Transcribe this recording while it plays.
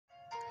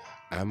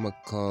I'ma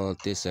call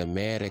this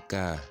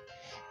America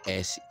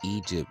as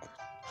Egypt.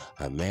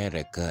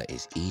 America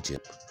is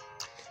Egypt.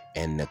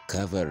 And the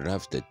cover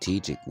up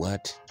strategic,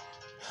 what?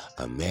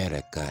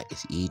 America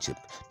is Egypt,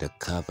 the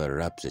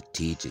cover-up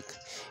strategic.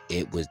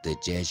 It was the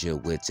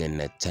Jesuits and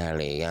the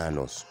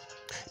Italianos.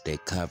 They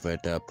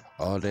covered up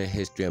all the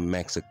history of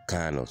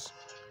Mexicanos,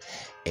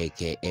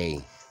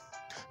 aka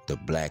the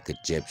black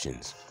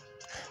Egyptians,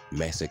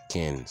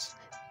 Mexicans,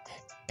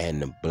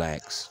 and the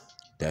blacks.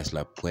 That's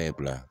La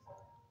Puebla,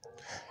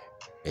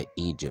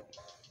 Egypt,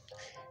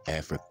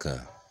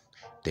 Africa.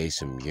 They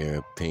some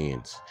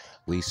Europeans.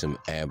 We some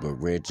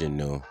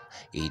Aboriginal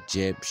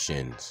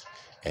Egyptians.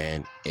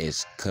 And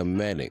it's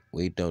comedic.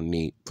 We don't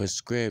need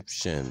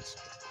prescriptions.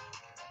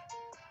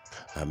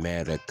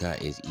 America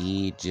is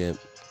Egypt.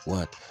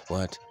 What?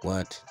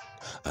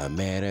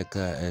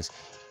 America is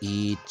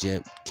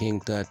Egypt,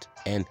 King Tut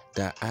and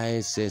the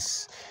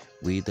ISIS.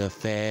 We the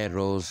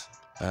pharaohs.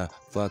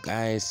 Fuck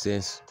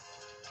ISIS.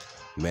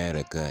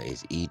 America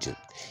is Egypt.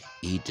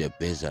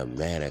 Egypt is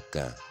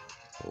America.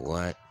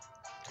 What?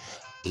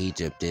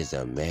 Egypt is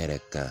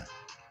America.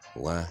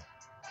 What?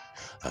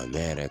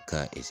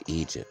 America is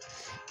Egypt.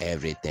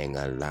 Everything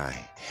a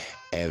lie.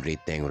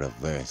 Everything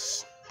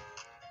reverse.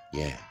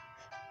 Yeah.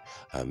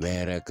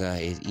 America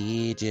is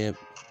Egypt.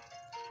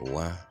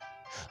 What?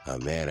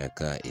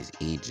 America is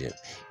Egypt.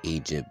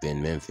 Egypt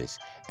in Memphis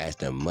as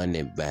the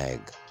money bag.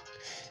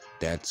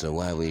 That's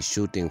why we're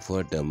shooting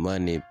for the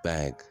money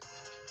bag.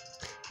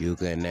 You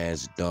can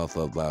ask Dolph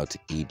about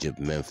Egypt,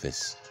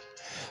 Memphis.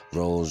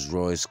 Rolls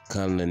Royce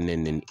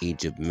Cullinan in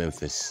Egypt,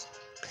 Memphis.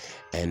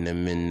 And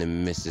I'm in the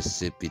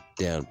Mississippi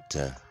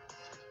Delta.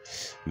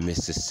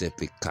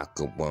 Mississippi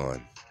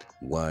Cockawan.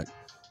 What?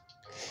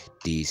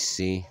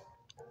 DC?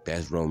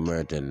 That's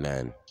Romerta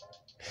land.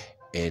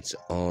 It's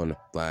owned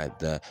by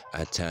the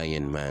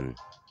Italian man.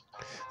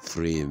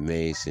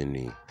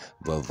 Freemasonry.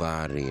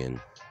 Bavarian.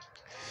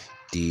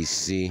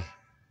 DC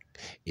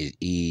is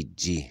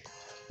EGYPT.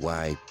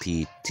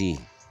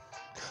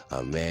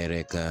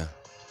 America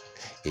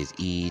is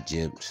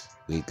Egypt.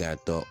 We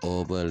got the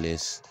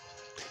obelisk.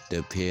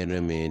 The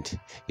pyramid,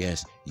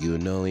 yes, you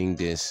knowing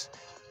this.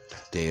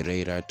 They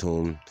raid our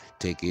tomb,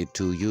 take it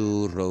to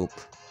Europe.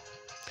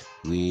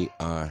 We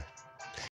are